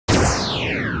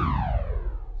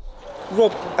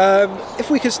Rob, if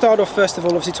we could start off first of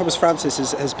all, obviously Tomas Francis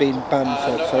has been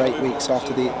banned for 8 weeks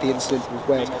after the incident with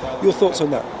Wales. Your thoughts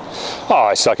on that? Oh,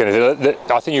 it's like anything.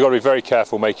 I think you've got to be very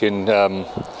careful making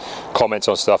comments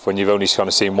on stuff when you've only kind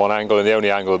of seen one angle, and the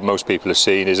only angle that most people have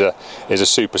seen is a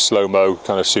super slow-mo,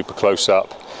 kind of super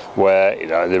close-up,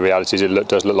 where the reality is it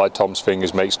does look like Tom's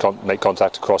fingers make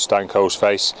contact across Stan Cole's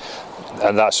face.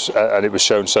 And it was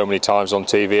shown so many times on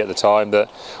TV at the time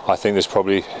that I think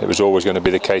it was always going to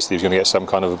be the case that he was going to get some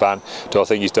kind of a ban. Do I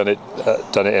think he's done it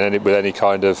with any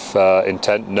kind of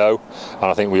intent? No. And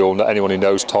I think anyone who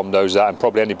knows Tom knows that, and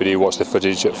probably anybody who watched the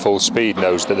footage at full speed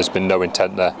knows that there's been no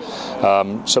intent there.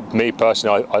 So me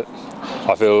personally,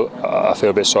 I feel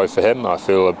a bit sorry for him. I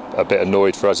feel a bit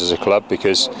annoyed for us as a club,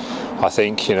 because I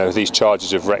think these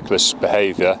charges of reckless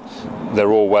behaviour,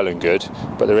 they're all well and good,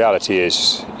 but the reality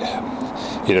is,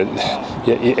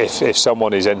 if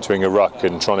someone is entering a ruck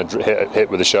and trying to hit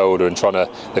with the shoulder and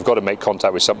they've got to make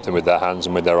contact with something with their hands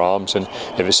and with their arms, and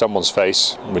if it's someone's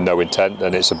face with no intent,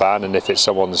 then it's a ban, and if it's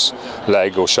someone's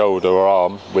leg or shoulder or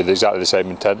arm with exactly the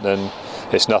same intent, then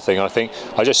it's nothing.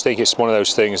 I just think it's one of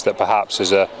those things that perhaps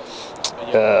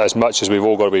as much as we've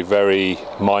all got to be very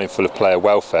mindful of player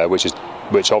welfare, which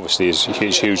obviously is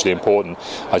hugely important,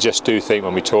 I just do think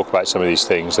when we talk about some of these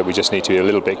things that we just need to be a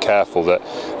little bit careful that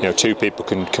two people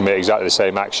can commit exactly the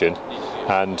same action,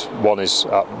 and one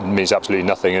means absolutely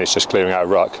nothing and it's just clearing out a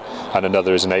ruck, and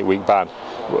another is an 8-week ban,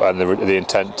 and the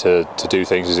intent to do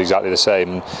things is exactly the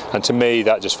same. And to me,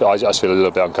 I just feel a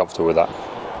little bit uncomfortable with that.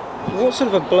 What sort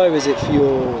of a blow is it for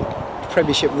your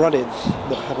Premiership run-in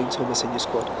not having Tomas in your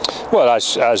squad? Well,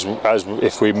 as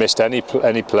if we missed any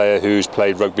player who's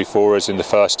played rugby for us in the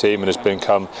first team and has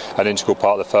become an integral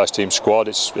part of the first team squad,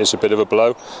 it's a bit of a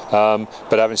blow.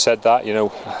 But having said that,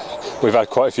 we've had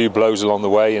quite a few blows along the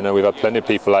way. We've had plenty of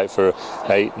people out for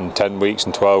 8 and 10 weeks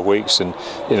and 12 weeks, and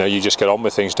you just get on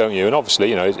with things, don't you? And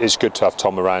obviously, it's good to have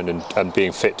Tom around and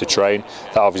being fit to train.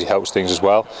 That obviously helps things as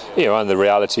well. And the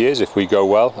reality is, if we go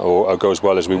well or go as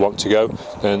well as we want to go,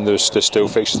 then there's still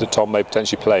fixtures that Tom may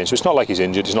potentially play in. So it's not like he's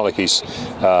injured. It's not like he's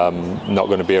not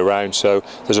going to be around. So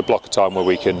there's a block of time where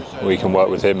we can work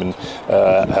with him and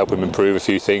help him improve a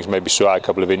few things, maybe sort out a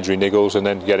couple of injury niggles, and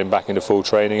then get him back into full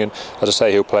training. And as I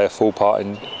say, he'll play a full part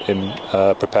in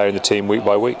preparing the team week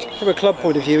by week. From a club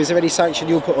point of view, is there any sanction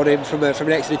you'll put on him from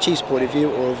an Exeter Chiefs point of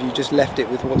view, or have you just left it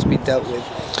with what's been dealt with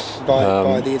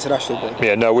by the international board?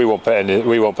 Yeah, no, we won't put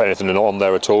anything on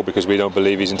there at all, because we don't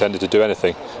believe he's intended to do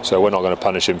anything. So we're not going to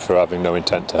punish him for having no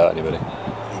intent to hurt anybody.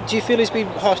 Do you feel he's been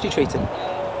harshly treated?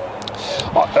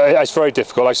 It's very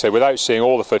difficult, like I say, without seeing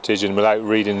all the footage and without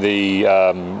reading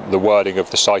the wording of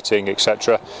the citing,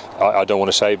 etc. I don't want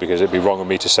to say, because it'd be wrong of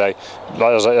me to say.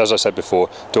 As I said before,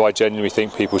 do I genuinely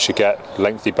think people should get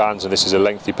lengthy bans, and this is a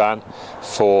lengthy ban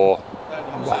for?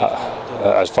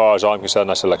 As far as I'm concerned,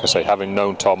 like I say, having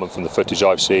known Tom and from the footage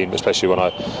I've seen, especially when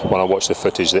I watch the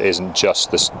footage that isn't just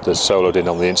the soloed in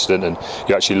on the incident, and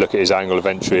you actually look at his angle of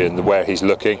entry and where he's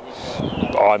looking,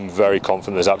 I'm very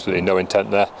confident there's absolutely no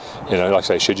intent there. Like I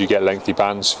say, should you get lengthy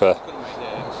bans for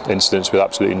incidents with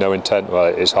absolutely no intent? Well,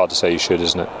 it's hard to say you should,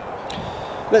 isn't it?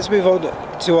 Let's move on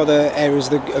to other areas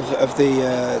of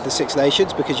the Six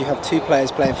Nations, because you have 2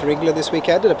 players playing for England this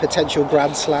weekend and a potential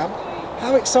Grand Slam.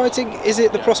 How exciting is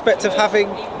it, the prospect of having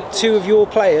 2 of your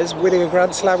players winning a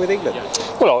Grand Slam with England?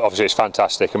 Well, obviously it's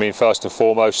fantastic. I mean, first and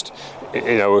foremost,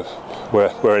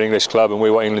 we're an English club and we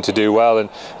want England to do well, and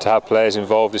to have players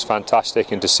involved is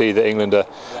fantastic, and to see that England are,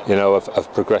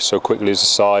 have progressed so quickly as a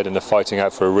side and are fighting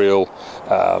out for a real,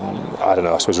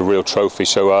 I suppose a real trophy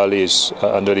so early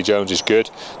under Eddie Jones is good.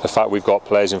 The fact we've got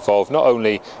players involved, not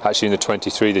only actually in the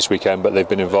 23 this weekend, but they've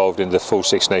been involved in the full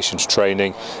Six Nations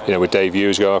training, with Dave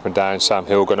Hughes going up and down, Sam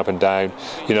Hill going up and down,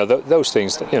 those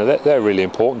things, they're really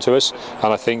important to us.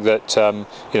 And I think that,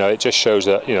 it just shows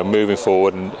that, moving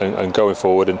forward and going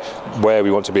forward, and where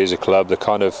we want to be as a club, the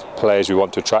kind of players we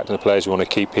want to attract and the players we want to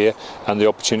keep here, and the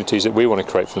opportunities that we want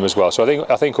to create for them as well. So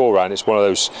I think all round it's one of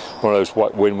those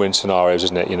win-win scenarios,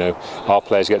 isn't it? Our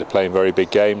players get to play in very big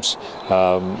games.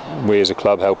 We as a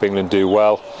club help England do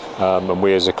well, and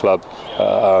we as a club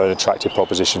are an attractive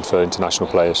proposition for international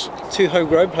players. 2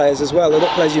 homegrown players as well. They're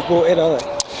not players you've brought in, are they?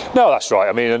 No, that's right.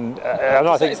 I mean, and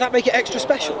I think, does that make it extra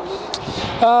special?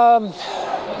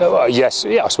 Yes,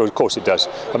 yeah, I suppose of course it does.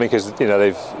 I mean, because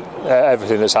they've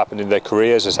everything that's happened in their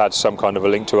careers has had some kind of a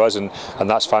link to us, and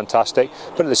that's fantastic.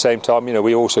 But at the same time,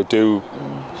 we also do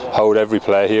hold every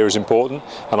player here as important,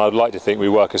 and I'd like to think we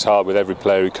work as hard with every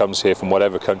player who comes here from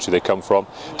whatever country they come from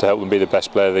to help them be the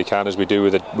best player they can, as we do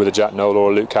with a Jack Noel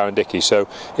or a Luke Cowan-Dickie. So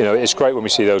it's great when we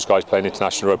see those guys playing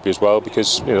international rugby as well,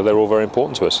 because they're all very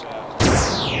important to us.